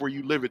that life where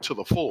you live it to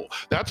the full.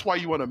 That's why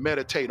you want to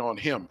meditate on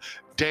him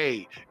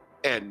day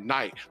and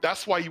night.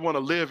 That's why you want to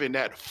live in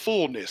that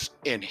fullness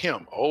in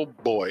him. Oh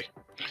boy.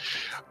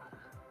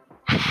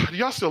 Do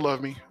y'all still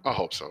love me? I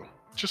hope so.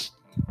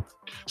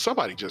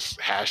 Somebody just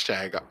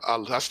hashtag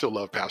I still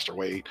love Pastor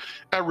Wade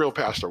at Real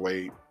Pastor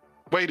Wade.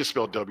 Wade is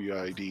spelled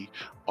W-I-D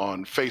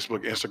on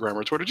Facebook, Instagram,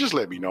 or Twitter. Just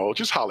let me know.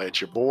 Just holler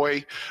at your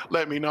boy.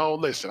 Let me know.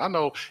 Listen, I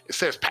know it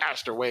says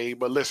Pastor Wade,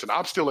 but listen,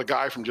 I'm still a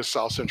guy from just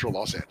South Central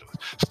Los Angeles.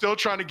 Still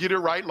trying to get it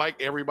right like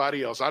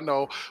everybody else. I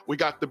know we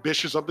got the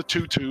bishops of the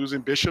tutus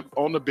and bishop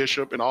on the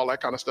bishop and all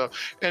that kind of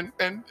stuff. And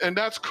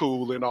that's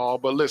cool and all,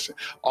 but listen,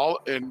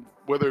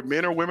 whether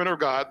men or women or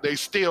God, they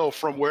still,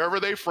 from wherever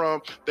they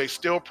from, they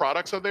still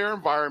products of their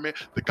environment.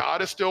 The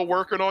God is still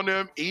working on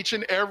them each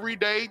and every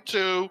day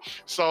too.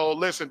 So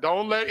listen,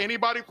 don't let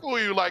anybody fool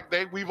you like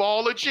we've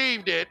all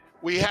achieved it.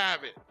 We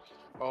haven't.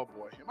 Oh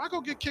boy, am I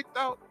gonna get kicked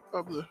out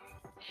of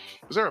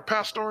is there a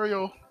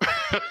pastoral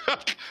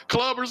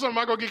club or something? Am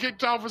I gonna get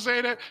kicked out for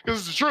saying that? Because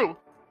it's the truth.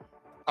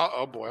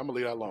 Oh boy, I'm gonna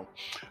leave that alone.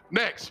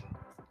 Next,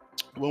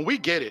 when we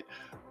get it,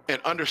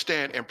 and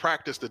understand and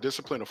practice the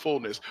discipline of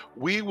fullness,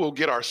 we will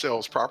get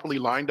ourselves properly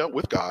lined up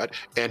with God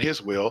and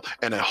his will,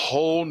 and a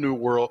whole new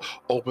world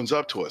opens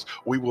up to us.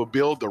 We will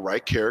build the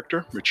right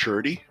character,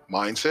 maturity,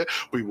 mindset.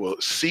 We will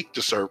seek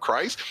to serve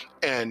Christ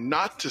and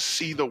not to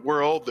see the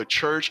world, the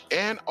church,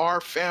 and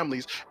our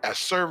families as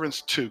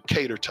servants to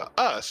cater to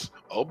us.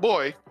 Oh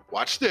boy,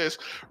 watch this.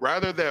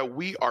 Rather that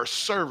we are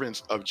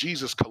servants of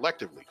Jesus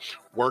collectively,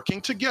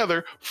 working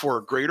together for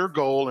a greater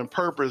goal and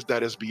purpose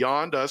that is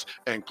beyond us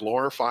and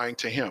glorifying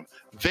to him.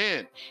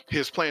 Then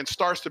his plan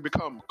starts to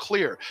become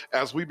clear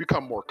as we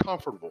become more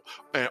comfortable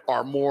and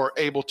are more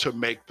able to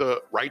make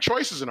the right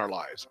choices in our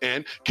lives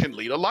and can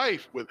lead a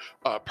life with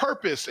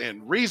purpose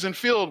and reason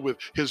filled with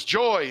his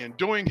joy and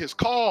doing his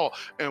call,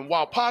 and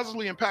while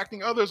positively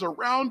impacting others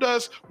around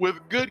us with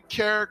good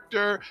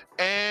character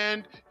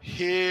and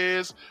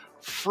his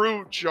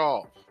fruit,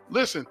 y'all.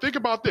 Listen, think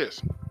about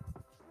this.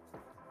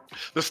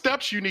 The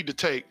steps you need to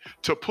take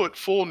to put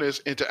fullness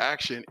into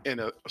action in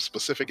a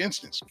specific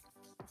instance.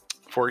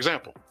 For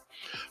example,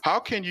 how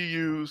can you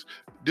use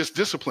this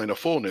discipline of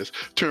fullness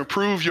to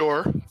improve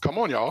your, come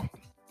on y'all,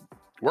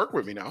 work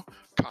with me now,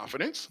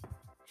 confidence,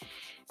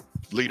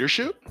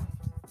 leadership,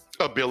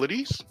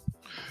 abilities,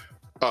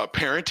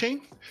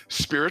 parenting,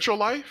 spiritual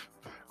life,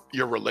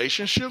 your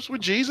relationships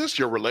with Jesus,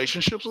 your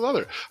relationships with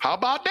others? How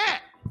about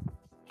that?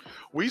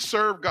 We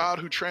serve God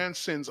who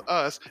transcends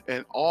us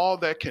and all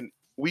that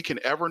we can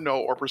ever know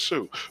or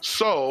pursue.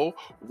 So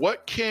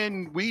what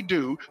can we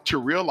do to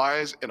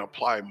realize and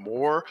apply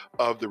more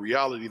of the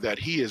reality that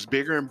he is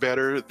bigger and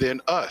better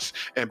than us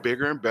and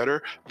bigger and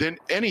better than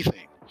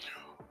anything?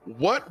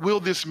 What will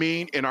this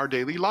mean in our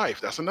daily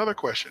life? That's another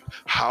question.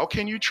 How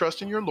can you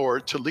trust in your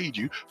Lord to lead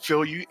you,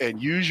 fill you,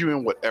 and use you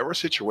in whatever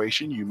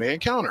situation you may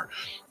encounter?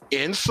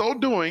 In so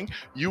doing,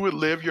 you would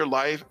live your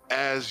life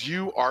as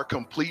you are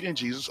complete in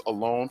Jesus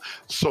alone,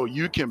 so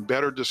you can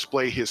better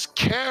display his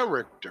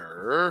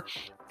character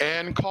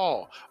and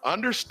call.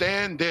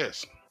 Understand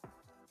this,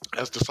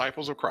 as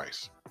disciples of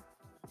Christ,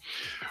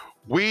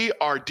 we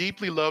are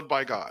deeply loved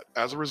by God.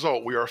 As a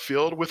result, we are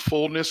filled with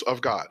fullness of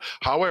God.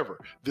 However,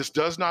 this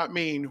does not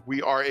mean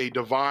we are a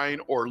divine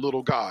or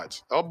little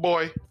gods. Oh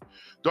boy,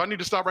 do I need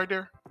to stop right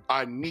there?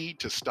 I need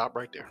to stop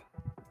right there.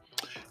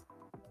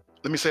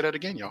 Let me say that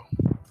again, y'all.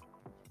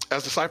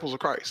 As disciples of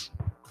Christ,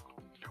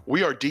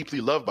 we are deeply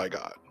loved by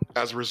God.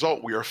 As a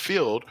result, we are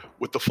filled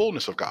with the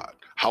fullness of God.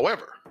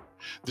 However,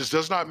 this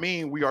does not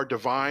mean we are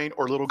divine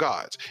or little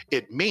gods.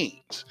 It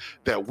means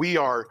that we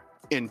are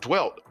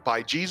indwelt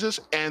by Jesus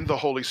and the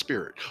Holy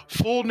Spirit.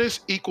 Fullness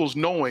equals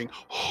knowing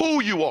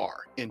who you are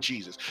in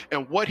Jesus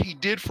and what he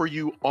did for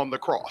you on the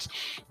cross.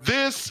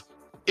 This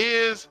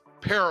is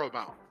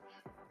paramount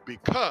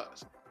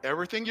because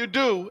everything you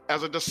do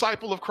as a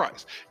disciple of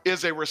Christ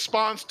is a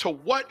response to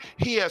what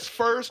he has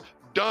first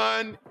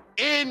done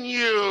in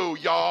you,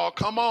 y'all.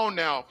 Come on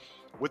now.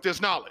 With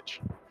this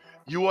knowledge,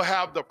 you will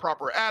have the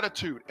proper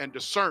attitude and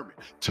discernment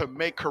to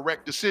make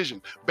correct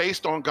decisions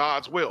based on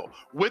God's will.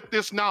 With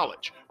this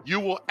knowledge, you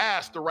will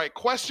ask the right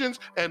questions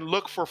and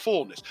look for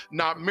fullness,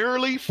 not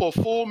merely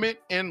fulfillment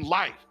in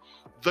life.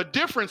 The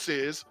difference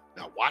is,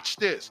 now watch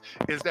this,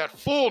 is that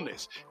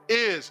fullness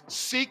is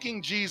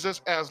seeking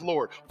Jesus as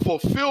Lord.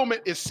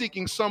 Fulfillment is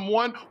seeking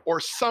someone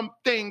or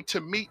something to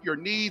meet your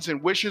needs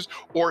and wishes,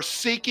 or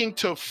seeking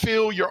to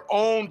fill your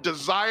own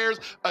desires,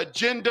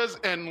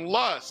 agendas, and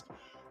lust.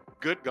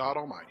 Good God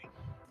Almighty.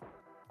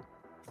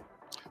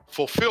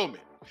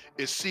 Fulfillment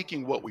is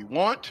seeking what we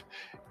want,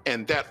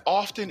 and that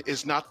often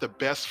is not the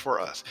best for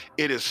us.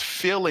 It is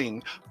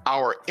filling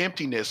our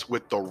emptiness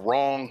with the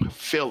wrong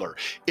filler.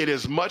 It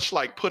is much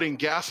like putting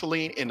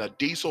gasoline in a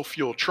diesel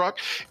fuel truck.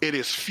 It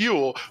is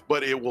fuel,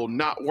 but it will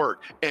not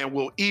work and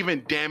will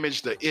even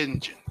damage the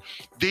engine.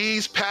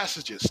 These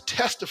passages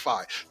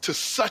testify to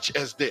such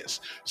as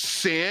this: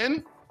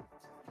 sin,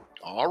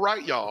 all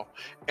right, y'all,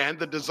 and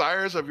the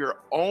desires of your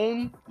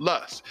own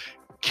lust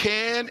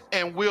can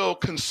and will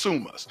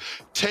consume us,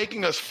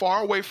 taking us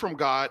far away from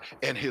God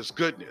and his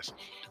goodness.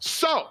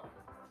 So,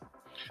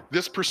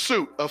 this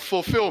pursuit of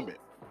fulfillment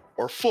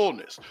or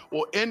fullness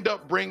will end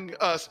up bringing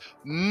us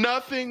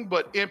nothing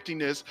but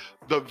emptiness,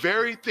 the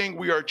very thing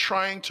we are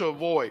trying to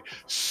avoid.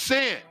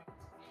 Sin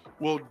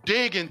will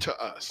dig into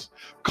us,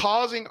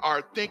 causing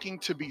our thinking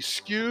to be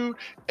skewed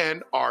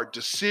and our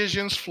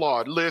decisions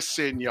flawed.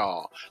 Listen,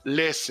 y'all,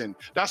 listen,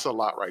 that's a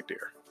lot right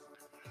there.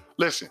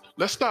 Listen,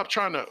 let's stop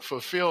trying to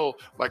fulfill,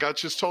 like I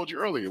just told you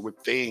earlier, with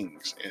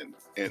things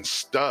and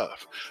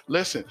stuff.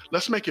 Listen,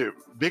 let's make it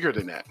bigger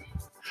than that.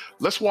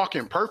 Let's walk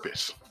in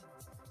purpose.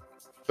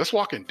 Let's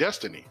walk in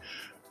destiny.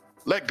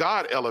 Let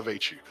God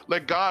elevate you.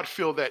 Let God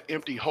fill that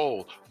empty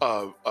hole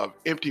of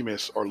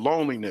emptiness or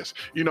loneliness.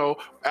 You know,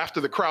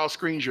 after the crowd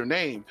screams your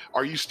name,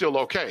 are you still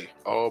okay?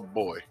 Oh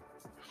boy,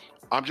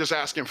 I'm just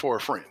asking for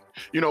a friend.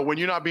 You know, when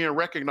you're not being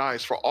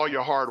recognized for all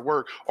your hard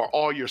work or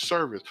all your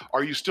service,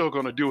 are you still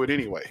going to do it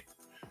anyway?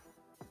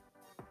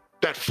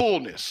 That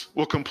fullness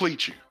will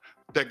complete you,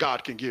 that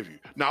God can give you,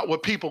 not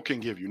what people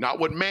can give you, not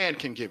what man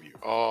can give you.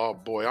 Oh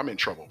boy, I'm in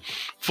trouble.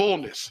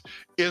 Fullness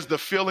is the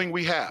feeling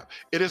we have.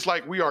 It is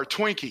like we are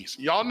Twinkies.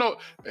 Y'all know,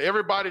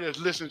 everybody that's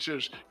listening to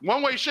this,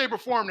 one way, shape, or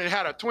form, they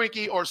had a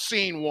Twinkie or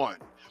seen one,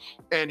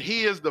 and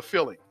he is the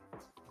filling.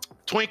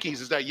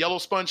 Twinkies is that yellow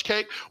sponge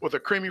cake with a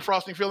creamy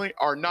frosting filling,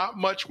 are not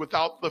much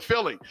without the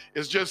filling.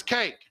 It's just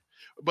cake.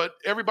 But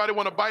everybody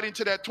want to bite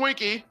into that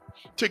Twinkie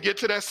to get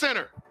to that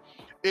center.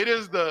 It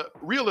is the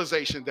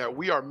realization that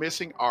we are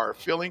missing our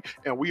filling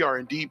and we are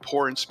indeed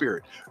poor in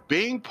spirit.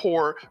 Being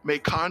poor may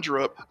conjure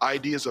up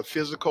ideas of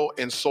physical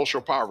and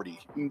social poverty.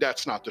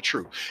 That's not the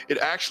truth. It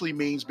actually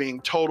means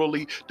being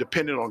totally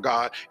dependent on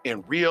God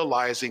and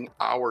realizing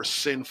our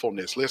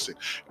sinfulness. Listen,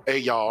 hey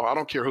y'all, I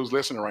don't care who's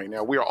listening right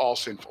now. We are all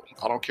sinful.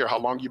 I don't care how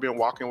long you've been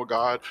walking with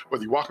God,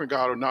 whether you're walking with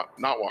God or not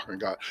walking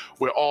with God.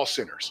 We're all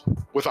sinners,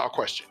 without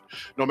question.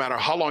 No matter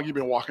how long you've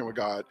been walking with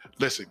God,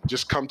 listen,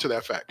 just come to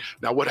that fact.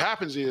 Now, what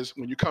happens is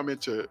when you come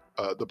into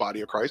the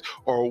body of Christ,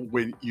 or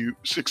when you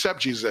accept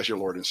Jesus as your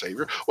Lord and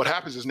Savior, what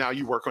happens is now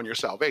you work on your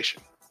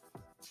salvation.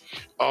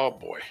 Oh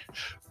boy.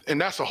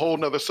 And that's a whole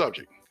nother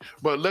subject.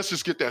 But let's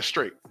just get that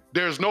straight.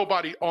 There's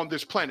nobody on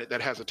this planet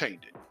that has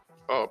attained it.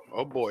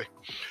 Oh boy.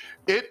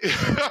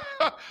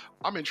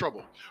 I'm in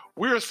trouble.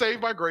 We are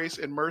saved by grace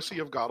and mercy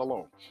of God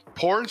alone.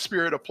 Poor in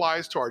spirit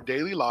applies to our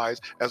daily lives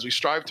as we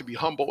strive to be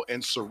humble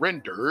and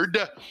surrendered,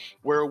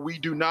 where we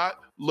do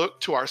not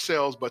look to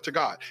ourselves but to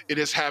God. It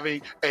is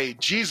having a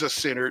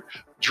Jesus-centered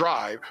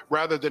drive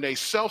rather than a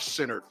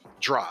self-centered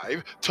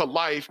drive to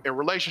life and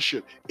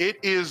relationship. It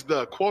is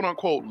the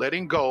quote-unquote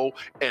letting go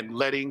and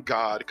letting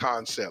God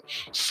concept.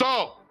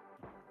 So,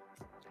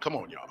 come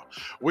on, y'all.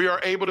 We are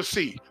able to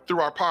see through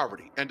our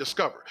poverty and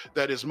discover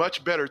that it's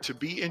much better to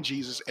be in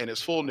Jesus and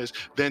his fullness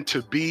than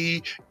to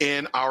be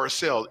in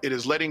ourselves. It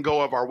is letting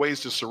go of our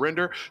ways to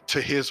surrender to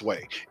his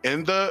way.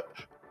 In the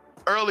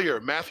earlier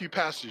Matthew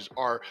passages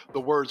are the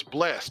words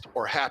blessed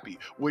or happy,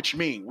 which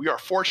mean we are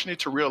fortunate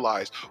to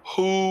realize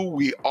who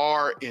we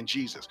are in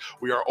Jesus.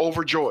 We are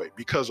overjoyed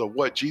because of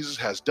what Jesus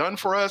has done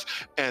for us,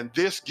 and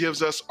this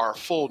gives us our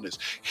fullness.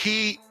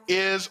 He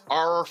is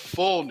our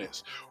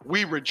fullness.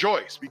 We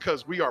rejoice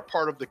because we are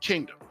part of the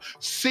kingdom.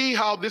 See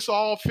how this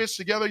all fits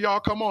together, y'all?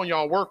 Come on,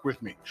 y'all, work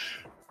with me.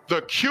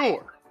 The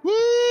cure.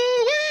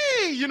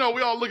 Woo-wee! You know,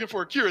 we all looking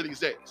for a cure these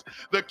days.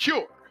 The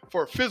cure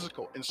for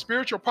physical and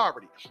spiritual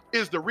poverty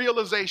is the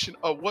realization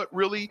of what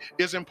really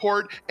is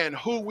important and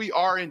who we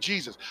are in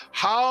Jesus.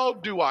 How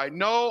do I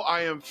know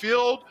I am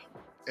filled?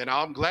 And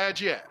I'm glad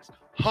you asked.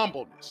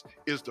 Humbleness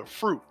is the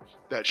fruit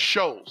that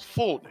shows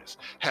fullness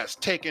has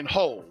taken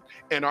hold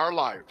in our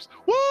lives.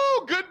 Woo!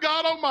 Good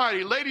God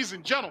Almighty, ladies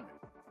and gentlemen,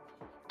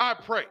 I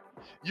pray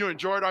you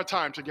enjoyed our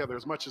time together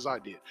as much as I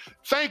did.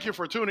 Thank you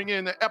for tuning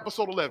in to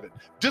episode 11,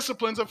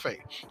 Disciplines of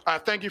Faith. I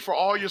thank you for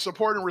all your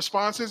support and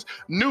responses.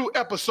 New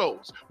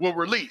episodes will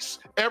release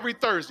every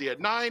Thursday at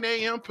 9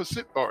 a.m.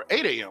 Pacific, or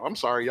 8 a.m. I'm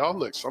sorry, y'all.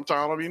 Look, sometimes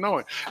I don't even know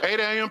it. 8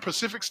 a.m.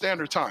 Pacific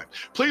Standard Time.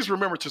 Please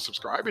remember to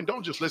subscribe and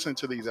don't just listen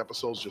to these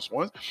episodes just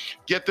once.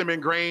 Get them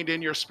ingrained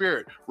in your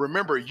spirit.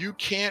 Remember, you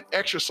can't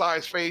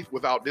exercise faith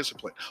without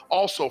discipline.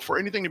 Also, for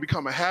anything to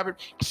become a habit,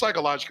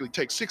 psychologically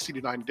takes 60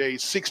 to 90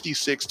 days,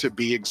 66 to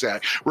be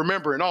exact.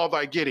 Remember, in all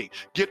thy getting,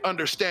 get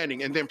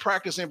understanding, and then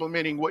practice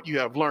implementing what you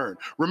have learned.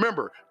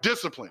 Remember,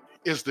 discipline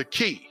is the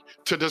key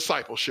to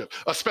discipleship.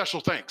 A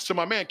special thanks to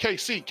my man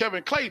KC,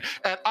 Kevin Clayton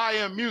at I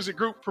Am Music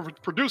Group for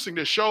producing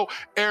this show.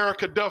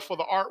 Erica Duff for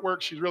the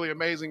artwork. She's really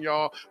amazing,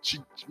 y'all. She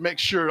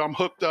makes sure I'm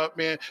hooked up,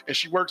 man. And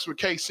she works with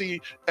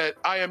KC at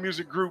I Am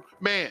Music Group.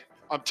 Man,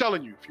 I'm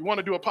telling you, if you want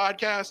to do a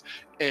podcast,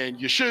 and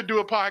you should do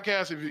a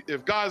podcast,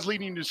 if God's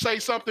leading you to say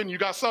something, you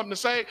got something to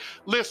say,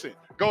 listen,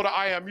 go to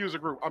I Am Music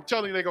Group. I'm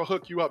telling you, they're going to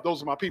hook you up.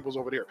 Those are my peoples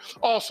over there.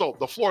 Also,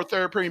 the Floor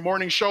Therapy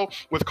Morning Show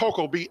with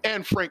Coco B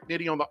and Frank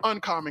Nitty on the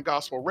Uncommon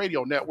Gospel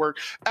Radio Network.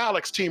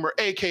 Alex Teamer,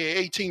 a.k.a.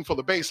 18 for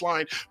the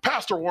Baseline.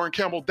 Pastor Warren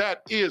Campbell,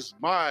 that is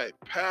my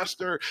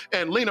pastor.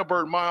 And Lena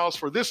Bird Miles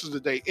for This Is the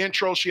Day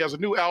intro. She has a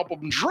new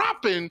album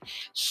dropping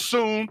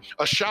soon.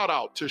 A shout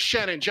out to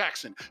Shannon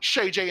Jackson,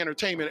 Shay J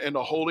Entertainment, and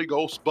the Holy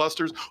Ghost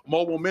Busters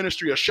Mobile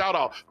Ministry. A shout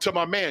out to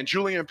my man,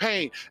 Julian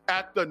Payne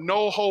at the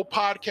NoHo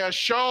Podcast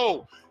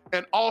Show.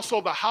 And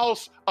also the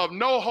House of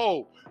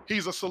NoHo.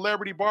 He's a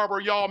celebrity barber,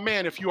 y'all.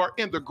 Man, if you are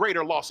in the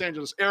greater Los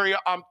Angeles area,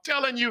 I'm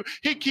telling you,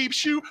 he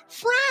keeps you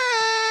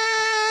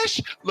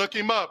fresh. Look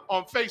him up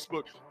on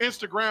Facebook,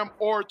 Instagram,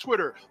 or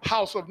Twitter,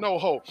 House of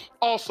NoHo.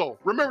 Also,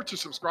 remember to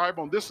subscribe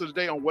on This Is the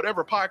Day on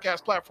whatever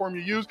podcast platform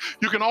you use.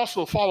 You can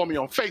also follow me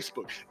on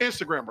Facebook,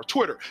 Instagram, or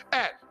Twitter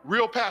at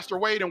Real Pastor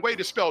Wade, and Wade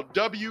is spelled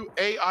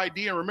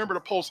W-A-I-D. And remember to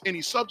post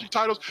any subject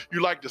titles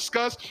you like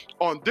discussed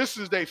on This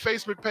Is the Day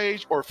Facebook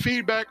page or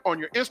feedback on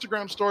your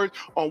Instagram stories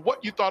on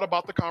what you thought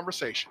about the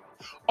conversation.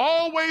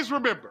 Always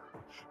remember,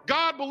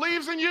 God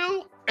believes in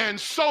you, and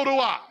so do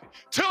I.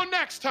 Till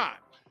next time,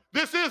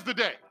 this is the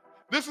day.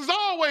 This is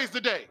always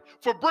the day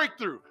for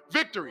breakthrough,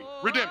 victory,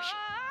 redemption.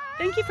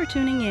 Thank you for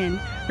tuning in.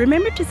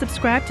 Remember to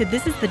subscribe to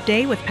This Is the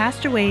Day with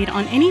Pastor Wade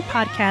on any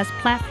podcast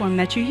platform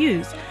that you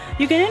use.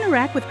 You can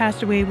interact with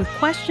Pastor Wade with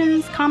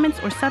questions, comments,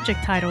 or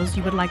subject titles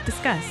you would like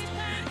discussed.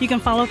 You can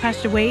follow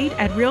Pastor Wade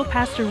at Real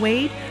Pastor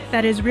Wade,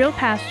 that is Real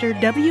Pastor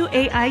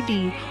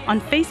W-A-I-D,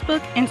 on Facebook,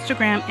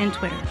 Instagram, and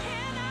Twitter.